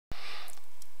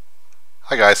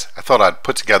Hi guys, I thought I'd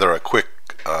put together a quick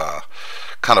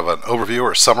kind of an overview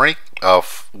or summary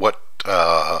of what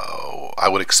I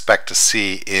would expect to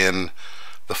see in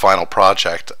the final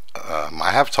project.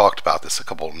 I have talked about this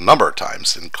a number of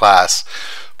times in class,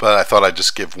 but I thought I'd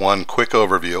just give one quick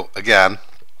overview again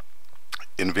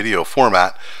in video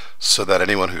format so that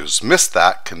anyone who's missed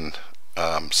that can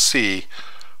see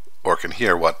or can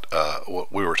hear what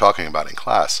we were talking about in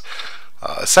class.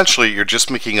 Essentially, you're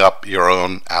just making up your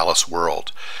own Alice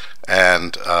world,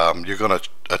 and you're going to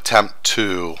attempt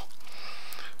to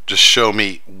just show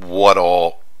me what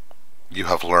all you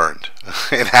have learned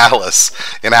in Alice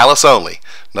only,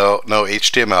 no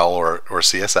HTML or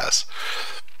CSS,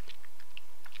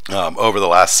 over the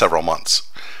last several months.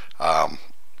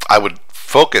 I would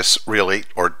focus really,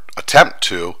 or attempt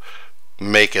to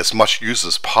make as much use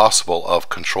as possible of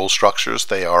control structures.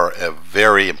 They are a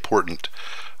very important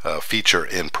feature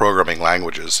in programming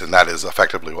languages, and that is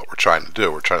effectively what we're trying to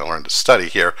do. We're trying to learn to study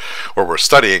here, or we're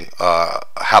studying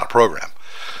how to program.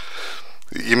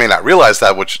 You may not realize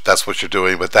that's what you're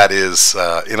doing, but that is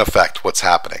in effect what's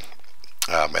happening.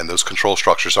 And those control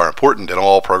structures are important in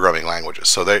all programming languages,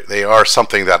 so they are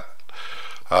something that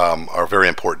are very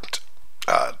important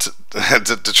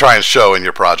to try and show in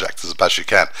your project as best you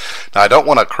can. Now, I don't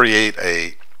want to create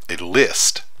a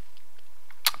list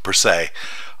per se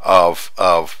of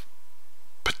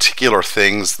particular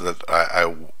things that I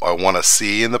want to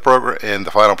see in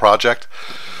the final project,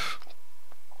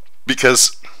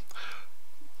 because,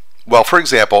 well, for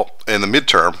example, in the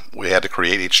midterm we had to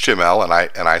create HTML,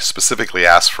 and I specifically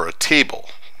asked for a table,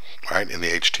 right, in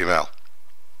the HTML.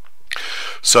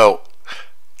 So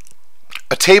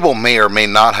a table may or may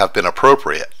not have been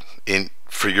appropriate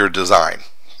for your design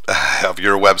of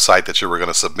your website that you were going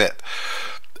to submit.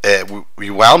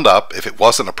 We wound up, if it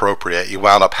wasn't appropriate, you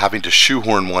wound up having to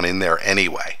shoehorn one in there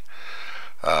anyway.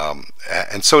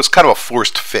 And so it's kind of a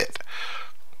forced fit.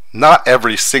 Not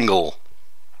every single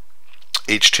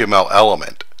HTML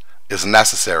element is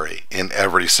necessary in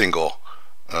every single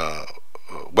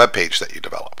web page that you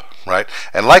develop, right?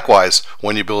 And likewise,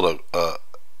 when you build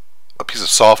a piece of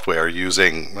software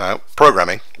using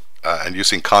programming and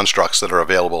using constructs that are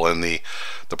available in the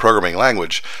programming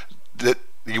language, that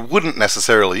you wouldn't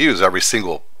necessarily use every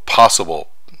single possible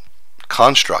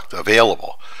construct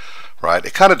available, right?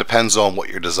 It kind of depends on what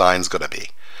your design's going to be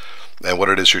and what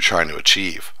it is you're trying to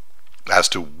achieve as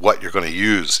to what you're going to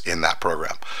use in that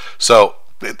program. So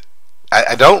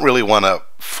I don't really want to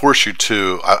force you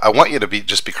to. I want you to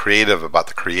just be creative about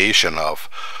the creation of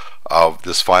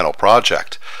this final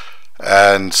project.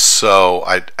 And so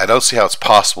I don't see how it's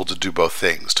possible to do both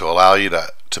things, to allow you to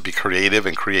be creative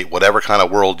and create whatever kind of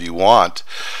world you want,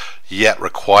 yet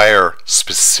require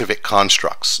specific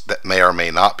constructs that may or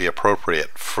may not be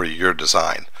appropriate for your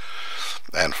design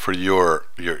and for your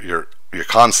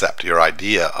concept, your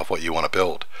idea of what you want to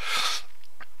build.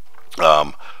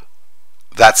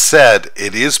 That said,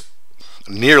 it is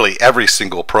nearly every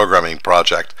single programming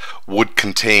project would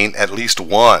contain at least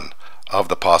one of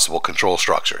the possible control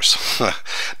structures.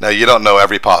 Now, you don't know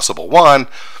every possible one,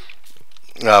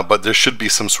 but there should be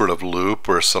some sort of loop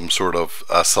or some sort of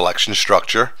selection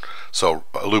structure. So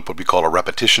a loop would be called a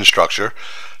repetition structure.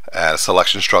 A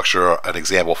selection structure, an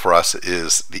example for us,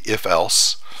 is the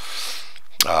if-else.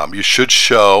 You should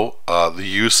show the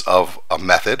use of a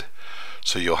method.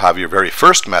 So you'll have your very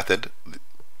first method,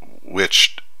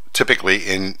 which typically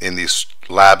in these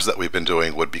labs that we've been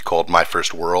doing would be called My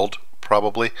First World,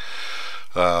 probably.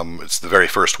 It's the very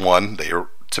first one that you're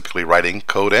typically writing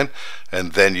code in,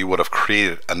 and then you would have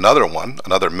created another one,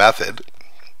 another method,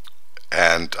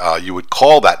 and you would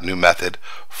call that new method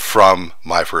from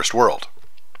My First World.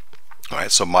 All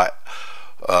right, so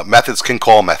methods can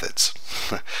call methods.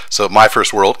 So My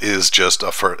First World is just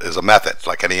a method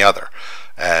like any other,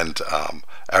 and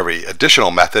every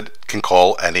additional method can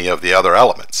call any of the other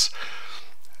elements.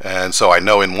 And so I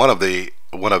know in one of the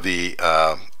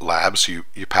labs you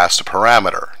passed a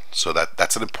parameter, so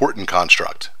that's an important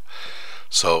construct.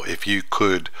 So if you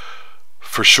could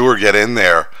for sure get in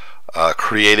there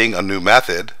creating a new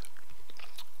method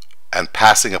and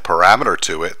passing a parameter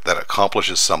to it that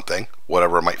accomplishes something,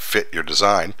 whatever might fit your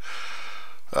design,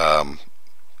 and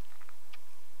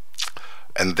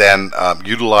then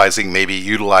utilize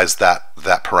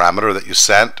that parameter that you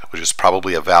sent, which is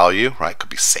probably a value, right? Could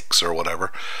be 6 or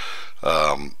whatever,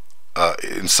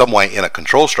 in some way in a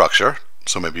control structure.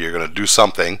 So maybe you're going to do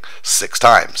something 6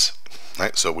 times,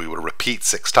 right? So we would repeat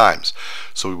 6 times.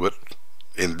 So we would,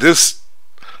 in this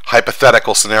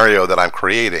hypothetical scenario that I'm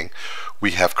creating, we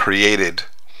have created,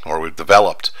 or we've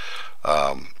developed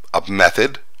a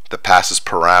method that passes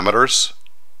parameters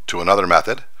to another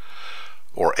method.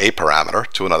 or a parameter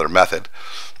to another method,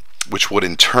 which would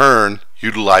in turn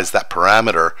utilize that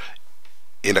parameter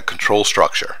in a control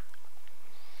structure,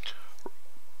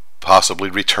 possibly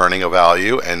returning a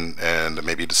value and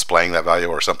maybe displaying that value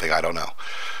or something. I don't know.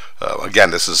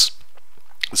 Again, this is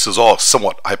all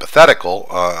somewhat hypothetical,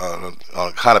 on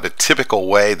kind of a typical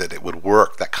way that it would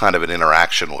work, that kind of an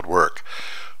interaction would work,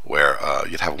 where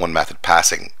you'd have one method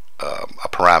passing a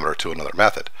parameter to another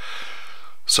method.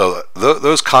 So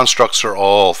those constructs are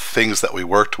all things that we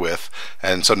worked with,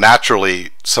 and so naturally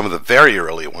some of the very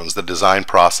early ones, the design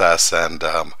process and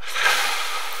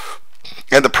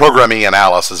the programming in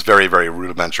Alice is very, very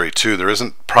rudimentary too. There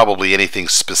isn't probably anything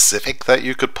specific that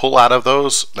you could pull out of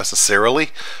those necessarily.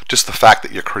 Just the fact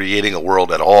that you're creating a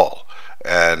world at all,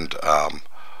 and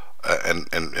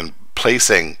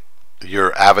placing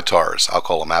your avatars, I'll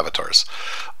call them avatars,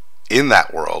 in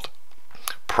that world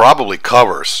probably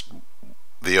covers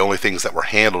the only things that were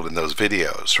handled in those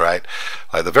videos, right?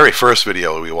 Like the very first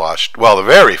video we watched, well, the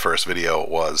very first video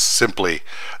was simply,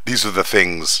 these are the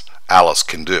things Alice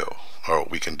can do, or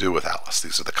we can do with Alice.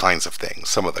 These are the kinds of things,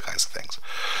 some of the kinds of things.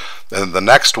 And the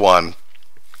next one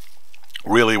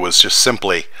really was just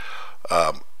simply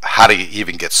how do you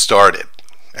even get started,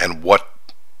 and what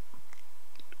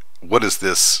is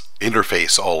this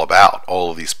interface all about, all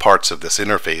of these parts of this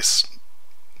interface,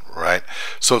 right?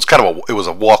 So it's kind of it was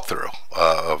a walkthrough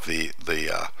of the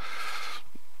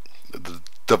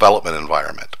development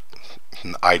environment,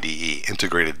 IDE,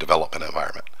 integrated development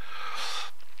environment.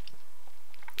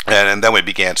 And then we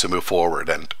began to move forward,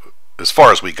 and as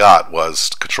far as we got was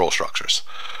control structures.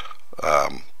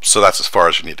 So that's as far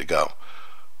as you need to go.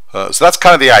 So that's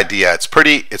kind of the idea. It's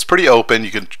pretty open.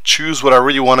 You can choose whatever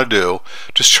you want to do.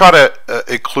 Just try to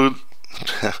include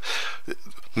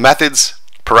methods,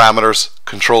 parameters,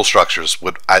 control structures.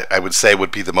 I would say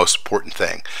would be the most important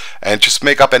thing, and just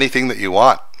make up anything that you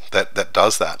want that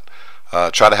does that.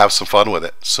 Try to have some fun with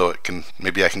it, so it can,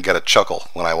 maybe I can get a chuckle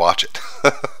when I watch it.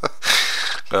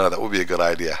 That would be a good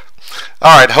idea.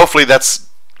 All right, hopefully that's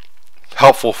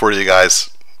helpful for you guys.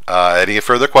 Any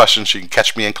further questions, you can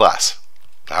catch me in class.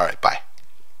 All right, bye.